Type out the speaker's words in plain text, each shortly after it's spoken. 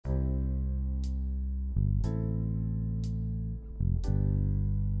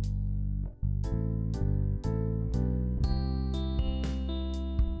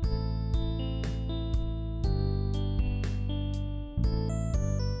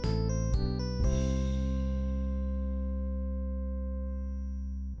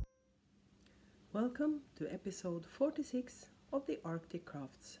Welcome to episode 46 of the Arctic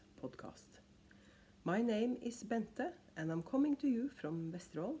Crafts podcast. My name is Bente and I'm coming to you from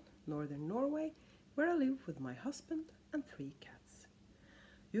Vesterålen, northern Norway, where I live with my husband and 3 cats.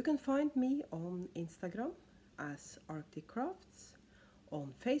 You can find me on Instagram as Arctic Crafts,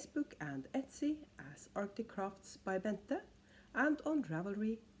 on Facebook and Etsy as Arctic Crafts by Bente, and on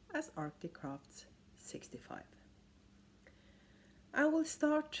Ravelry as Arctic Crafts 65. I will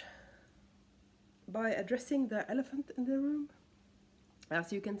start by addressing the elephant in the room.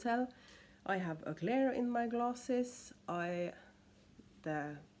 As you can tell, I have a glare in my glasses. The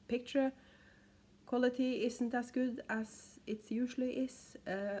picture quality isn't as good as it usually is.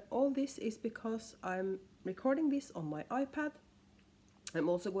 All this is because I'm recording this on my iPad. I'm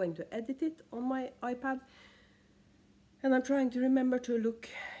also going to edit it on my iPad. And I'm trying to remember to look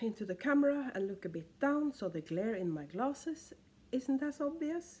into the camera and look a bit down so the glare in my glasses isn't as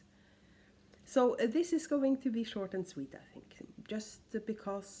obvious. So this is going to be short and sweet, I think, just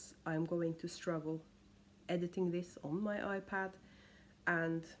because I'm going to struggle editing this on my iPad.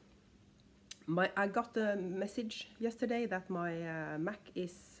 And I got a message yesterday that my Mac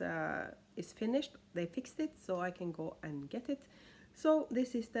is finished. They fixed it, so I can go and get it. So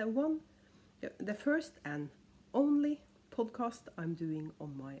this is the first and only podcast I'm doing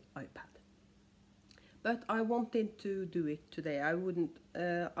on my iPad. But I wanted to do it today. I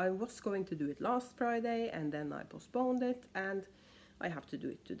was going to do it last Friday and then I postponed it, and I have to do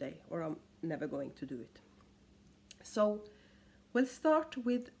it today or I'm never going to do it. So we'll start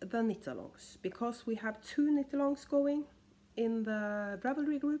with the knit-alongs because we have 2 knit-alongs going in the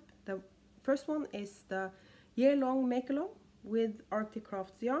Ravelry group. The first one is the year-long make-along with Arctic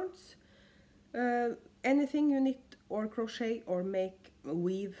Crafts yarns. Anything you knit or crochet or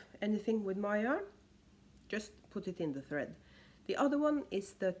weave anything with my yarn, just put it in the thread. The other one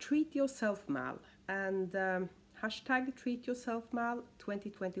is the Treat Yourself Mal, and hashtag Treat Yourself Mal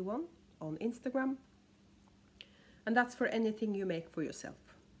 2021 on Instagram. And that's for anything you make for yourself.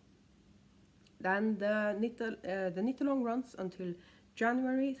 Then the knit-along runs until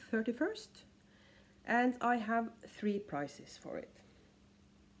January 31st, and I have 3 prizes for it.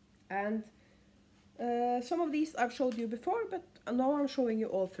 And some of these I've showed you before, but now I'm showing you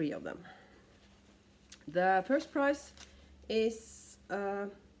all 3 of them. The first prize is a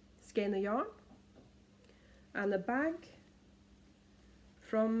skein of yarn and a bag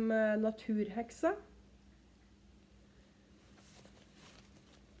from Naturhexa.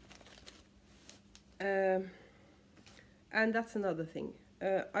 And that's another thing.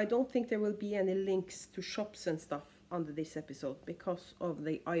 I don't think there will be any links to shops and stuff under this episode because of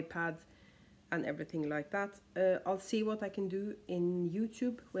the iPad and everything like that. I'll see what I can do in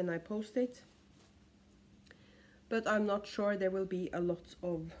YouTube when I post it. But I'm not sure there will be a lot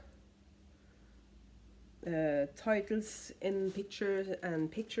of titles in pictures and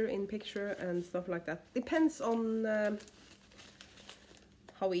picture in picture and stuff like that. Depends on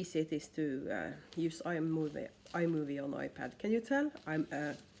how easy it is to use iMovie on iPad. Can you tell? I'm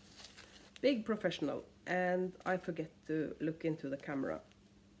a big professional and I forget to look into the camera.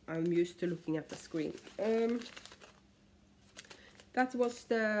 I'm used to looking at the screen. That was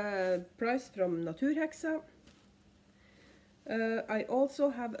the prize from Naturhexa. I also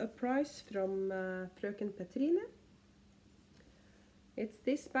have a prize from Fröken Petrine. It's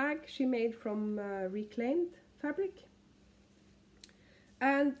this bag she made from reclaimed fabric.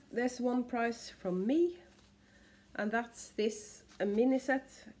 And there's one prize from me, and that's a mini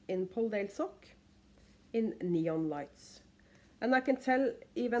set in Polldale sock in neon lights. And I can tell,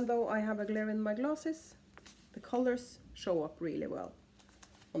 even though I have a glare in my glasses, the colors show up really well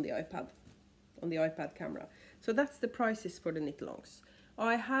on the iPad camera. So that's the prices for the knit-alongs.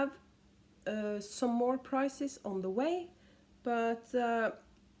 I have some more prices on the way, but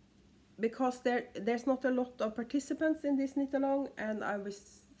because there's not a lot of participants in this knit-along, and I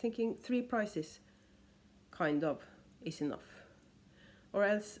was thinking 3 prizes kind of is enough. Or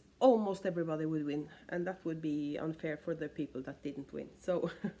else almost everybody would win, and that would be unfair for the people that didn't win.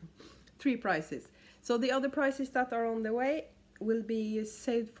 So 3 prizes. So the other prizes that are on the way will be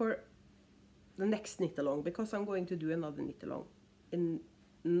saved for the next knit-along, because I'm going to do another knit-along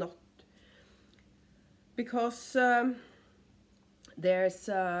because there's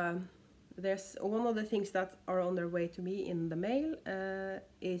one of the things that are on their way to me in the mail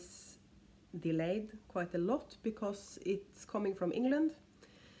is delayed quite a lot because it's coming from England,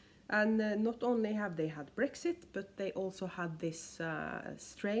 and not only have they had Brexit, but they also had this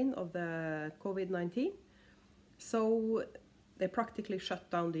strain of the COVID-19, so they practically shut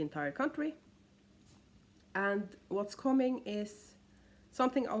down the entire country. And what's coming is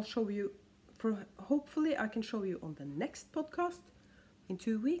something I'll show you hopefully I can show you on the next podcast in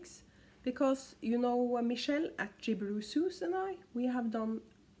 2 weeks, because you know Michelle at Gibberoo Suze and we have done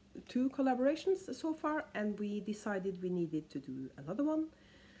 2 collaborations so far, and we decided we needed to do another one,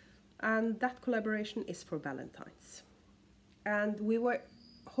 and that collaboration is for Valentine's. And we were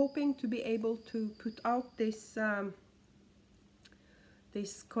hoping to be able to put out this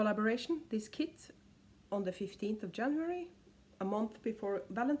this collaboration, this kit, on the 15th of January, a month before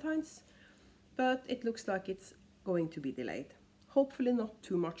Valentine's, but it looks like it's going to be delayed. Hopefully not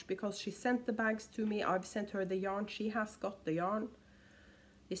too much, because she sent the bags to me, I've sent her the yarn, she has got the yarn.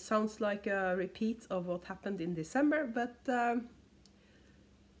 It sounds like a repeat of what happened in December, but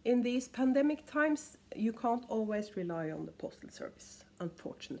in these pandemic times you can't always rely on the postal service,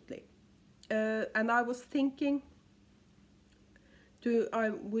 unfortunately. And I was thinking I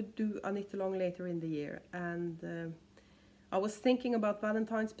would do a knit along later in the year, and I was thinking about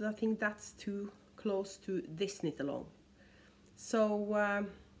Valentine's, but I think that's too close to this knit along. So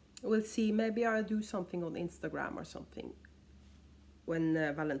we'll see, maybe I'll do something on Instagram or something when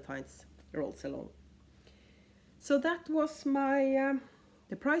Valentine's rolls along. So that was my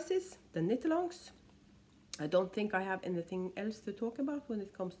the prices, the knit alongs. I don't think I have anything else to talk about when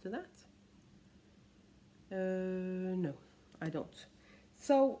it comes to that. No, I don't.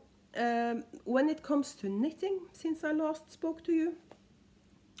 So when it comes to knitting, since I last spoke to you,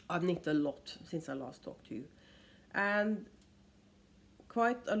 I've knit a lot since I last talked to you, and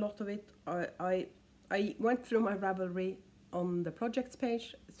quite a lot of it I went through my Ravelry on the projects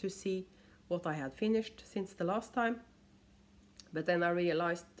page to see what I had finished since the last time, but then I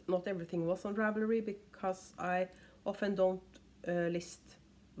realized not everything was on Ravelry, because I often don't list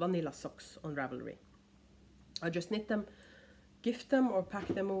vanilla socks on Ravelry. I just knit them, gift them, or pack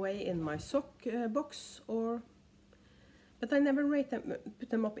them away in my sock box, but I never put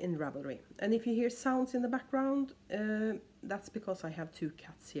them up in Ravelry. And if you hear sounds in the background, that's because I have 2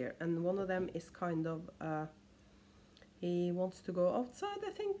 cats here, and one of them is kind of he wants to go outside,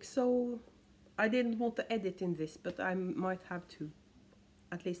 I think, so I didn't want to edit in this, but I might have to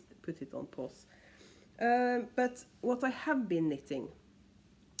at least put it on pause. But what I have been knitting,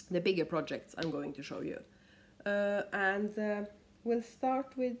 the bigger projects I'm going to show you, and we'll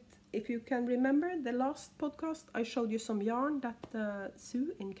start with, if you can remember the last podcast, I showed you some yarn that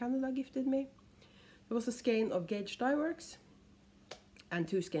Sue in Canada gifted me. There was a skein of Gauge Dye Works and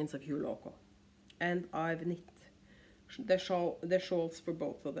 2 skeins of Hue Loco, and I've knit the shawls for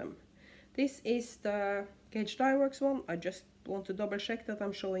both of them. This is the Gauge Dye Works one. I just want to double check that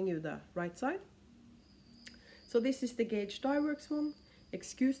I'm showing you the right side. So this is the Gauge Dye Works one.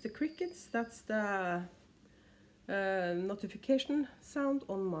 Excuse the crickets, that's the notification sound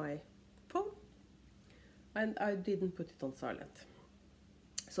on my phone, and I didn't put it on silent.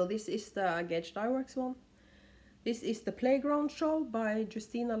 So this is the Gauge Dye Works one. This is the Playground Shawl by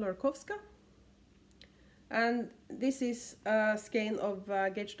Justyna Lorkowska, and this is a skein of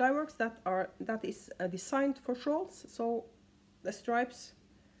Gauge Dye Works that is designed for shawls, so the stripes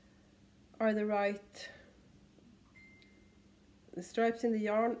are the right. The stripes in the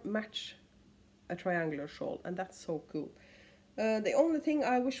yarn match a triangular shawl, and that's so cool. The only thing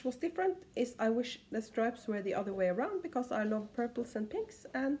I wish was different is I wish the stripes were the other way around, because I love purples and pinks,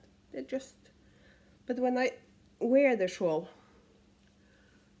 and it just, but when I wear the shawl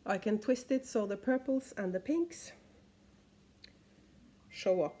I can twist it so the purples and the pinks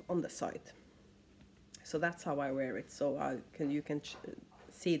show up on the side. So that's how I wear it, so you can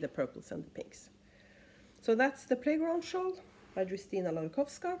see the purples and the pinks. So that's the Playground Shawl by Justyna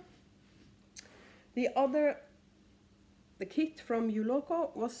Lorkowska. The kit from Hue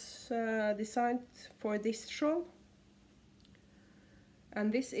Loco was designed for this shawl,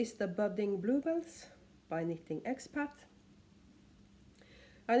 and this is the Budding Bluebells by Knitting Expat.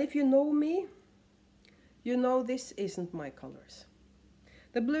 And if you know me, you know this isn't my colors.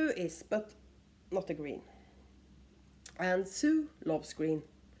 The blue is, but not the green. And Sue loves green.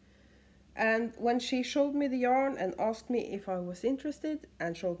 And when she showed me the yarn and asked me if I was interested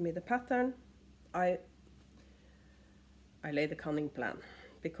and showed me the pattern, I laid a cunning plan,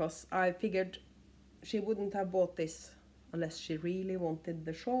 because I figured she wouldn't have bought this unless she really wanted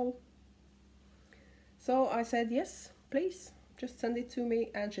the shawl. So I said, yes, please, just send it to me.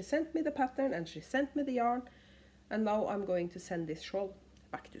 And she sent me the pattern and she sent me the yarn, and now I'm going to send this shawl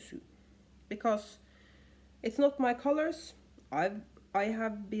back to Sue, because it's not my colors. I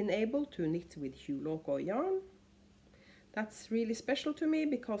have been able to knit with Hue Loco yarn. That's really special to me,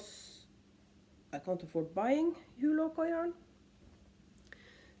 because I can't afford buying Hue Loco yarn.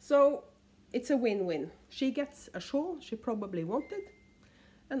 So it's a win-win. She gets a shawl she probably wanted,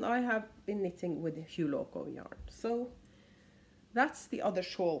 and I have been knitting with Hugh Loco yarn. So that's the other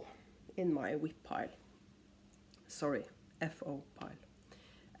shawl in my whip pile. Sorry, FO pile.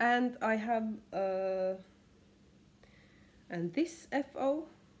 And I have, and this FO,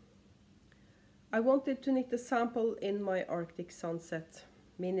 I wanted to knit a sample in my Arctic Sunset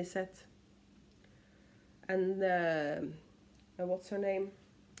mini set. And what's her name?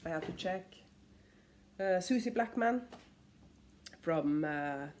 I have to check. Suzie Blackman from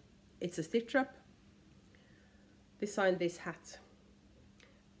It's a Stitch Up designed this hat.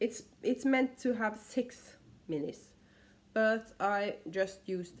 It's meant to have 6 minis, but I just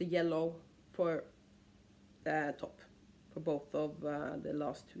used the yellow for the top for both of the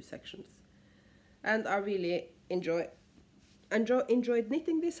last 2 sections, and I really enjoyed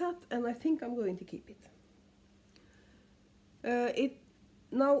knitting this hat, and I think I'm going to keep it.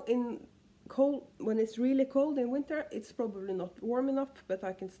 Now in cold, when it's really cold in winter, it's probably not warm enough, but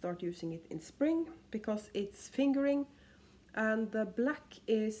I can start using it in spring because it's fingering, and the black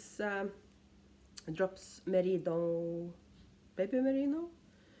is Drops Merino, Baby Merino,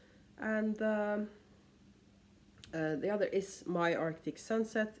 and the other is my Arctic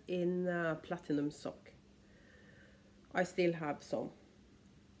Sunset in platinum sock. I still have some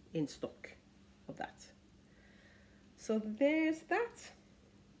in stock of that. So there's that.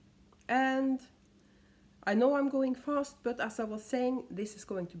 And I know I'm going fast, but as I was saying, this is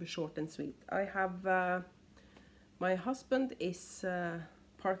going to be short and sweet. I have, my husband is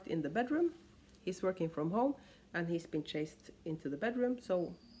parked in the bedroom. He's working from home and he's been chased into the bedroom.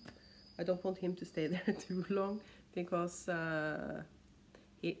 So I don't want him to stay there too long because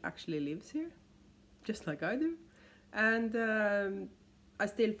he actually lives here, just like I do. And I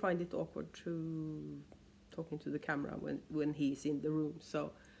still find it awkward to talking to the camera when he's in the room.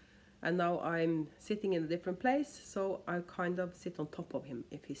 So, and now I'm sitting in a different place, so I kind of sit on top of him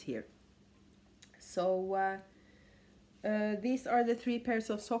if he's here. So these are the 3 pairs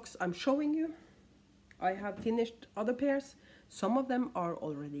of socks I'm showing you. I have finished other pairs. Some of them are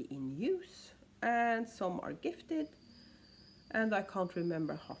already in use and some are gifted, and I can't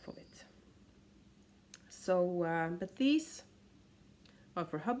remember half of it. So, but these are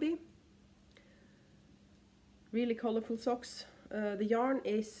for hubby. Really colorful socks. The yarn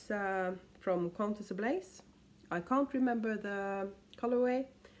is from Countess Ablaze. I can't remember the colorway,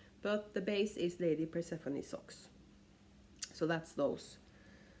 but the base is Lady Persephone socks. So that's those.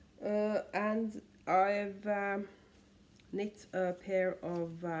 And I've knit a pair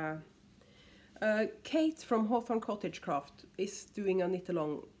of Kate from Hawthorne Cottage Craft is doing a knit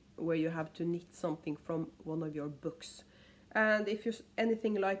along where you have to knit something from one of your books. And if you're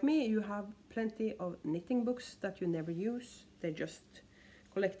anything like me, you have plenty of knitting books that you never use. They're just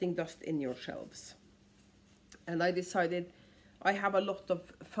collecting dust in your shelves. And I decided I have a lot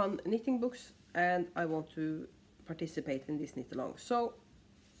of fun knitting books and I want to participate in this knit along. So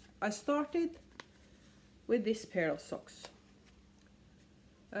I started with this pair of socks.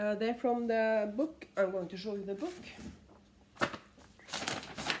 They're from the book. I'm going to show you the book.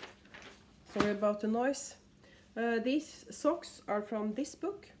 Sorry about the noise. These socks are from this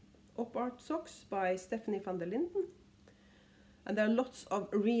book, Op Art Socks by Stephanie van der Linden. And there are lots of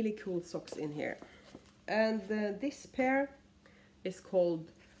really cool socks in here. And this pair is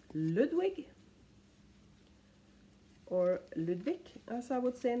called Ludwig, or Ludwig, as I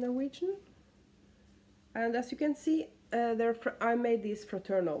would say in Norwegian. And as you can see, I made these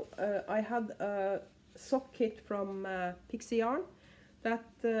fraternal. I had a sock kit from Pixie Yarn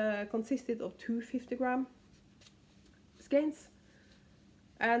that consisted of 2 50-gram skeins,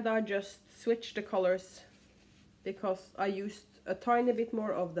 and I just switched the colors because I used a tiny bit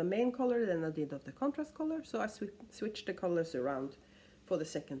more of the main color than I did of the contrast color, so I switched the colors around for the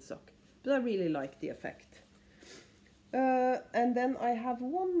second sock. But I really like the effect. And then I have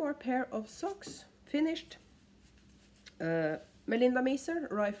one more pair of socks finished. Melinda Meeser,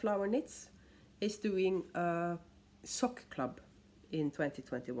 rhyFlower Knits, is doing a sock club in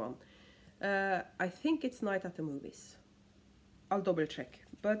 2021. I think it's Night at the Movies. I'll double check.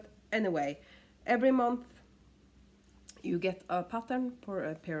 But anyway, every month you get a pattern for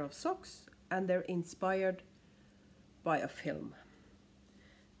a pair of socks and they're inspired by a film.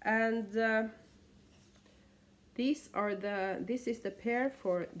 And this is the pair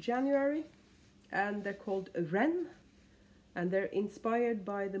for January, and they're called Wren, and they're inspired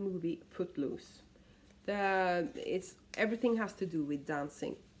by the movie Footloose. Everything has to do with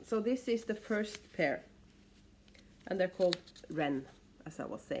dancing. So this is the first pair, and they're called Wren, as I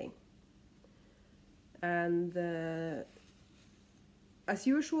was saying. And as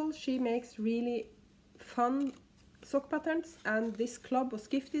usual, she makes really fun sock patterns, and this club was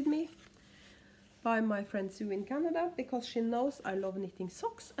gifted me by my friend Sue in Canada because she knows I love knitting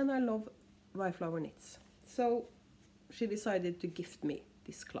socks and I love rhyFlower knits. So she decided to gift me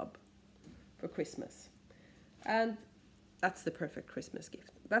this club for Christmas. And that's the perfect Christmas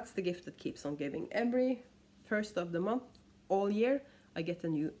gift. That's the gift that keeps on giving. Every first of the month, all year, I get a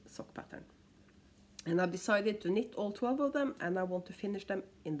new sock pattern. And I've decided to knit all 12 of them, and I want to finish them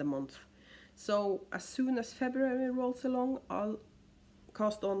in the month. So as soon as February rolls along, I'll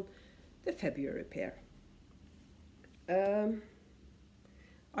cast on the February pair.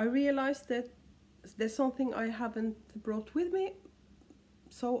 I realized that there's something I haven't brought with me,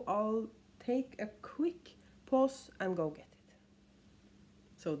 so I'll take a quick pause and go get it.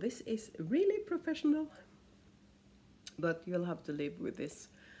 So this is really professional, but you'll have to live with this.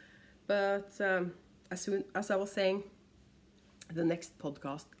 But as soon as I was saying, the next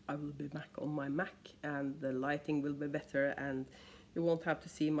podcast I will be back on my Mac and the lighting will be better and you won't have to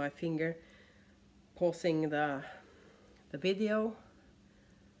see my finger pausing the video.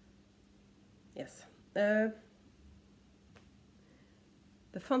 Yes. The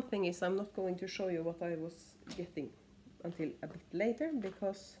fun thing is I'm not going to show you what I was getting until a bit later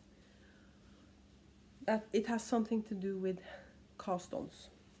because it has something to do with cast-ons.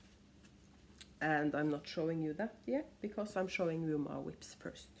 And I'm not showing you that yet because I'm showing you my whips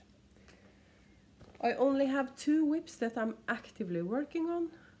first. I only have 2 whips that I'm actively working on.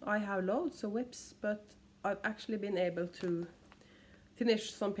 I have loads of whips, but I've actually been able to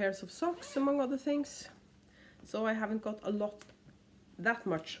finish some pairs of socks, among other things. So I haven't got that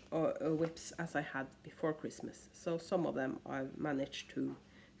much whips as I had before Christmas. So some of them I've managed to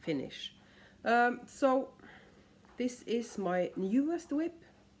finish. So this is my newest whip.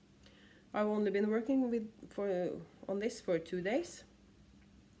 I've only been working on this for 2 days.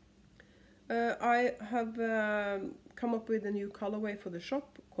 I have come up with a new colorway for the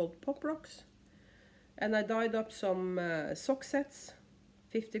shop called Pop Rocks, and I dyed up some sock sets,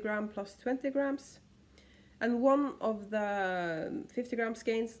 50 gram plus 20 grams. And one of the 50 gram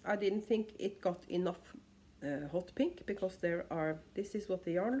skeins, I didn't think it got enough hot pink because this is what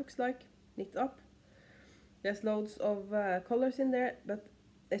the yarn looks like, knit up. There's loads of colors in there, but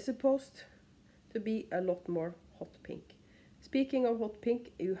it's supposed to be a lot more hot pink. Speaking of hot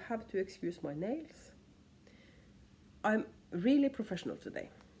pink, you have to excuse my nails. I'm really professional today.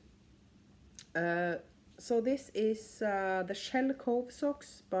 So this is the Shell Cove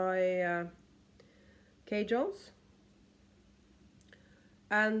socks by Kay Jones.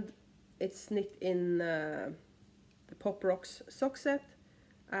 And it's knit in the Pop Rocks sock set.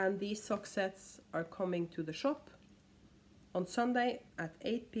 And these sock sets are coming to the shop on Sunday at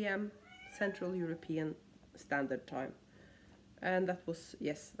 8 p.m. Central European Standard Time. And that was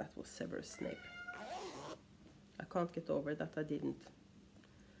Severus Snape. I can't get over that I didn't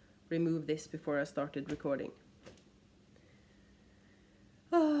remove this before I started recording.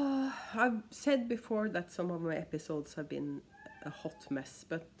 I've said before that some of my episodes have been a hot mess,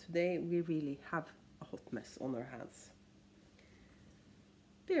 but today we really have a hot mess on our hands.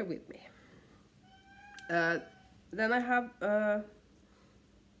 Bear with me. Then I have,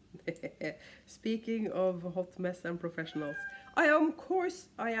 speaking of hot mess and professionals, I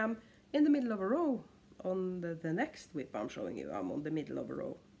am in the middle of a row on the next whip I'm showing you. I'm on the middle of a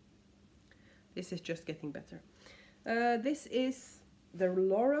row. This is just getting better. This is the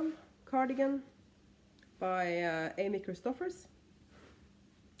Laurel cardigan by Amy Christoffers.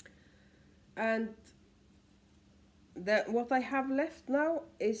 And what I have left now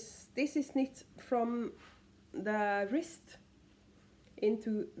is, this is knit from the wrist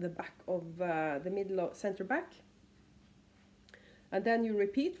into the back of the middle of center back, and then you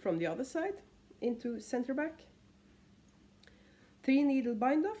repeat from the other side into center back, 3 needle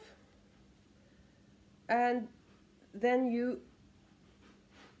bind off, and then you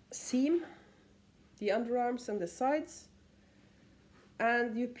seam the underarms and the sides,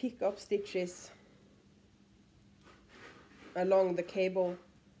 and you pick up stitches along the cable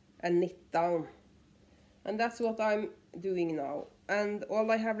and knit down. And that's what I'm doing now. And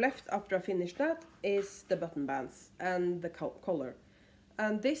all I have left after I finish that is the button bands and the collar.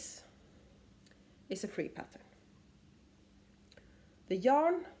 And this is a free pattern. The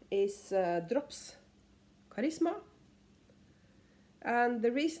yarn is Drops Charisma. And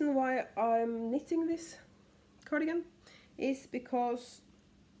the reason why I'm knitting this cardigan is because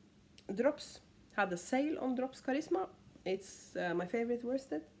Drops had a sale on Drops Charisma. It's my favorite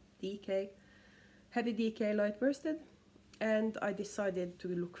worsted, DK, heavy DK light worsted. And I decided to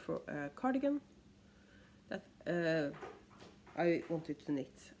look for a cardigan that I wanted to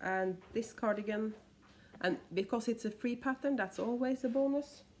knit. And this cardigan And because it's a free pattern, that's always a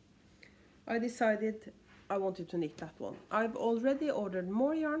bonus. I decided I wanted to knit that one. I've already ordered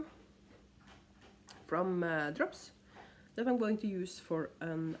more yarn from Drops that I'm going to use for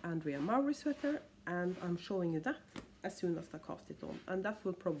an Andrea Mowry sweater, and I'm showing you that as soon as I cast it on, and that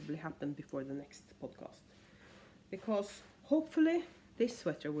will probably happen before the next podcast, because hopefully this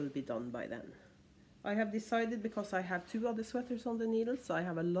sweater will be done by then. I have decided, because I have 2 other sweaters on the needle, so I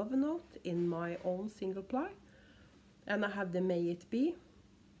have a love note in my own single ply, and I have the May It Be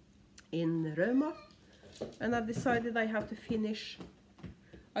in Roma, and I've decided I have to finish.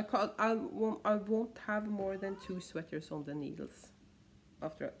 I won't have more than 2 sweaters on the needles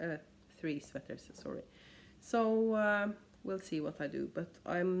after 3 sweaters, sorry. So we'll see what I do, but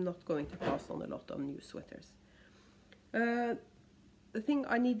I'm not going to pass on a lot of new sweaters. The thing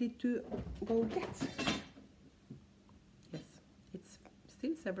I needed to go get, yes, it's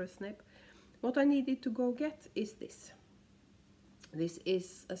still zebra snip. What I needed to go get is this. This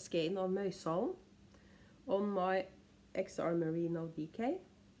is a skein of Møysalen on my XR Merino DK.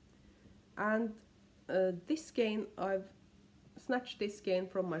 And this skein, I've snatched this skein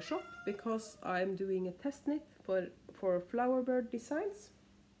from my shop because I'm doing a test knit for Flowerbird Designs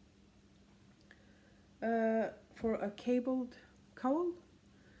for a cabled cowl,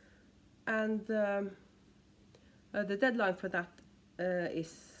 and the deadline for that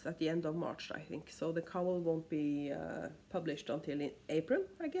is at the end of March, I think, so the cowl won't be published until in April,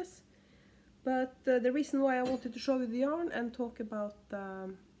 I guess. But the reason why I wanted to show you the yarn and talk about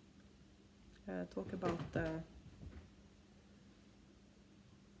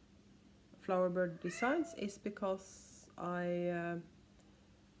Flowerbird Designs is because I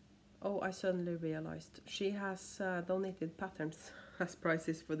suddenly realized she has donated patterns as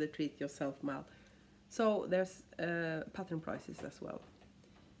prices for the Treat Yourself Mal. So there's pattern prices as well.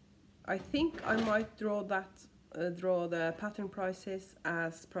 I think I might draw the pattern prices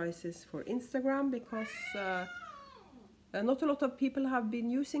as prices for Instagram, because not a lot of people have been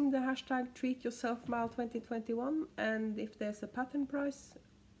using the hashtag Treat Yourself Mal 2021, and if there's a pattern price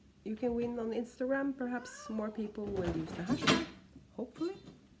you can win on Instagram, perhaps more people will use the hashtag, hopefully.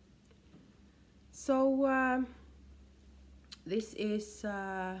 So this is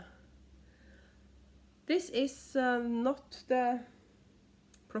not the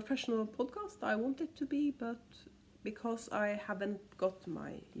professional podcast I want it to be, but because I haven't got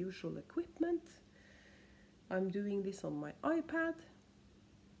my usual equipment, I'm doing this on my iPad.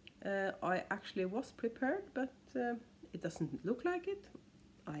 I actually was prepared, but it doesn't look like it.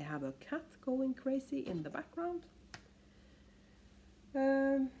 I have a cat going crazy in the background.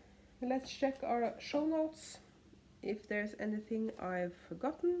 Let's check our show notes if there's anything I've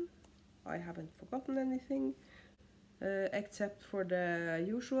forgotten. I haven't forgotten anything except for the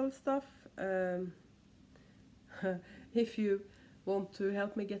usual stuff. If you want to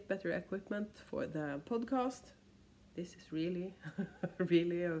help me get better equipment for the podcast, this is really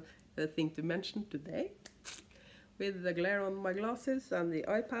really a thing to mention today, with the glare on my glasses and the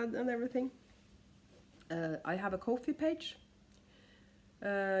iPad and everything. I have a Ko-fi page.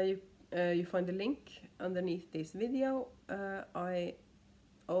 You find the link underneath this video. I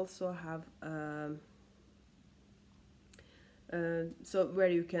also have so where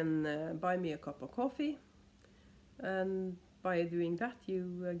you can buy me a cup of coffee, and by doing that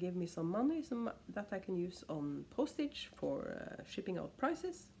you give me some money that I can use on postage for shipping out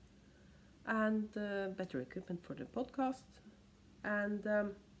prices, and better equipment for the podcast. And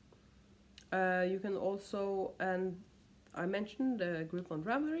you can also, and I mentioned the group on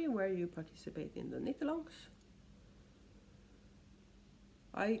Ravelry where you participate in the knit-alongs.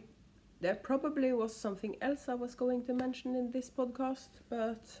 There probably was something else I was going to mention in this podcast,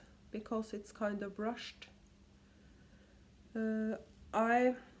 but because it's kind of rushed,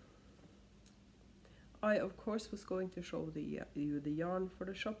 I of course was going to show you the yarn for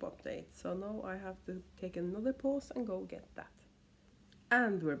the shop update, so now I have to take another pause and go get that.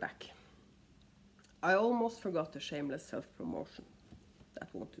 And we're back. I almost forgot the shameless self-promotion. That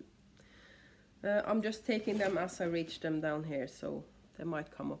won't do. I'm just taking them as I reach them down here, so they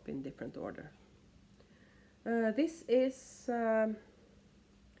might come up in different order. This is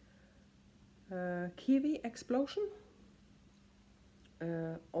Kiwi Explosion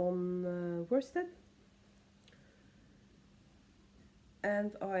on worsted.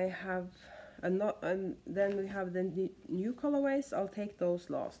 And I have and then we have the new colorways. I'll take those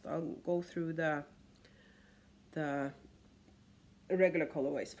last. I'll go through the regular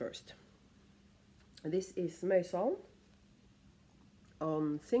colorways first. This is Møysalen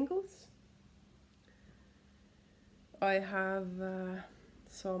on singles. I have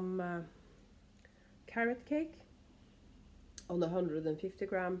some carrot cake on 150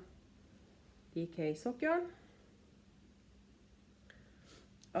 gram DK sock yarn.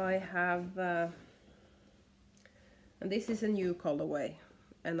 I have, and this is a new colorway,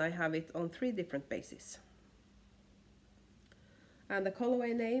 and I have it on 3 different bases. And the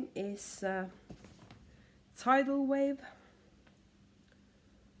colorway name is Tidal Wave,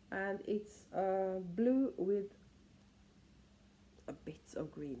 and it's blue with a bit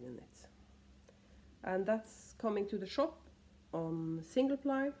of green in it. And that's coming to the shop on single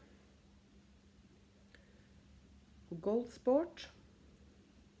ply, gold sport,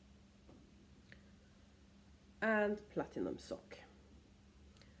 and platinum sock.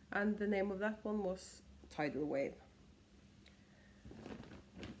 And the name of that one was Tidal Wave.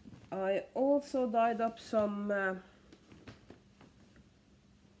 I also dyed up some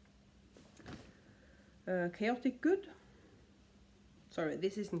Chaotic Good. Sorry,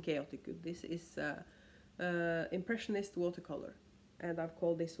 this isn't Chaotic Good, this is Impressionist watercolor. And I've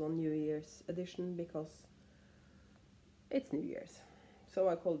called this one New Year's edition because it's New Year's. So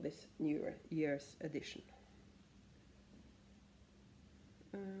I call this New Year's edition.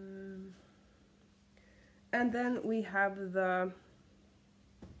 And then we have the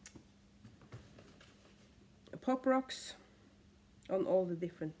pop rocks on all the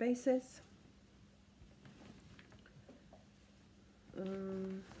different bases.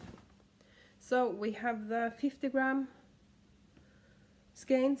 So we have the 50 gram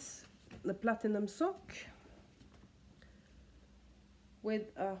skeins, the platinum sock with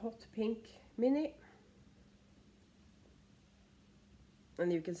a hot pink mini,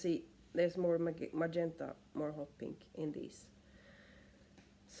 and you can see there's more magenta, more hot pink in these.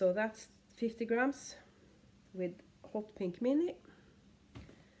 So that's 50 grams with hot pink mini.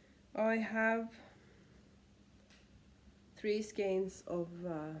 I have 3 skeins of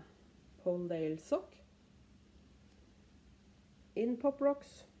Holdale sock in pop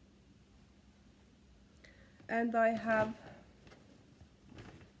rocks, and I have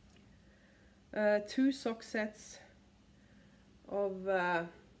 2 sock sets of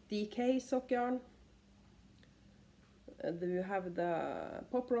DK sock yarn. You have the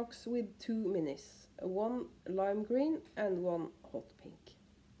pop rocks with 2 minis, one lime green and one hot pink.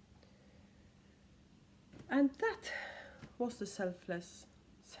 And that was the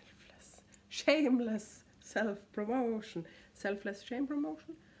shameless self-promotion. Selfless shame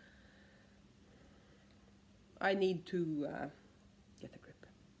promotion. I need to get a grip.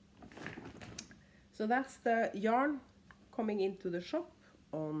 So that's the yarn coming into the shop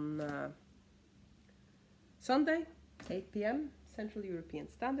on Sunday, 8 PM Central European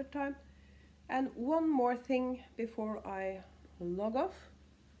Standard Time. And one more thing before I log off,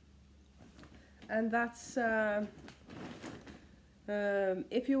 and that's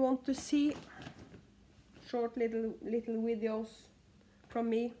if you want to see short little videos from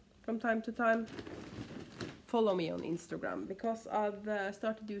me from time to time, follow me on Instagram, because I've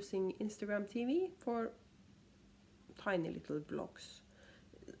started using Instagram TV for tiny little vlogs.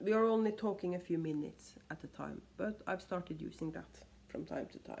 We are only talking a few minutes at a time, but I've started using that from time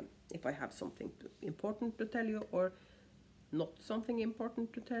to time if I have something important to tell you or not something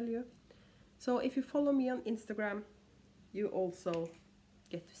important to tell you. So if you follow me on Instagram, you also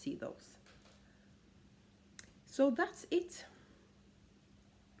get to see those. So that's it.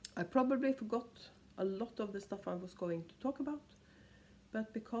 I probably forgot a lot of the stuff I was going to talk about,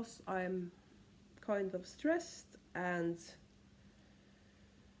 but because I'm kind of stressed and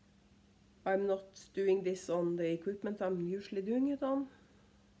I'm not doing this on the equipment I'm usually doing it on,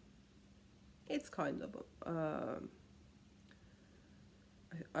 it's kind of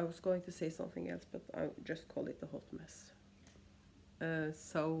I was going to say something else, but I'll just call it a hot mess.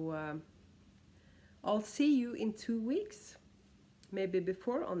 I'll see you in 2 weeks, maybe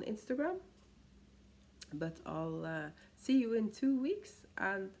before on Instagram, but I'll see you in 2 weeks,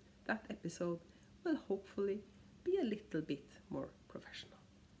 and that episode will hopefully be a little bit more professional.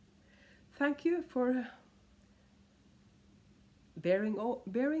 Thank you for bearing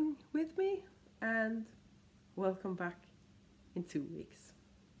with me, and welcome back in 2 weeks.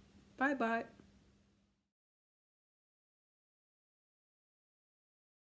 Bye bye.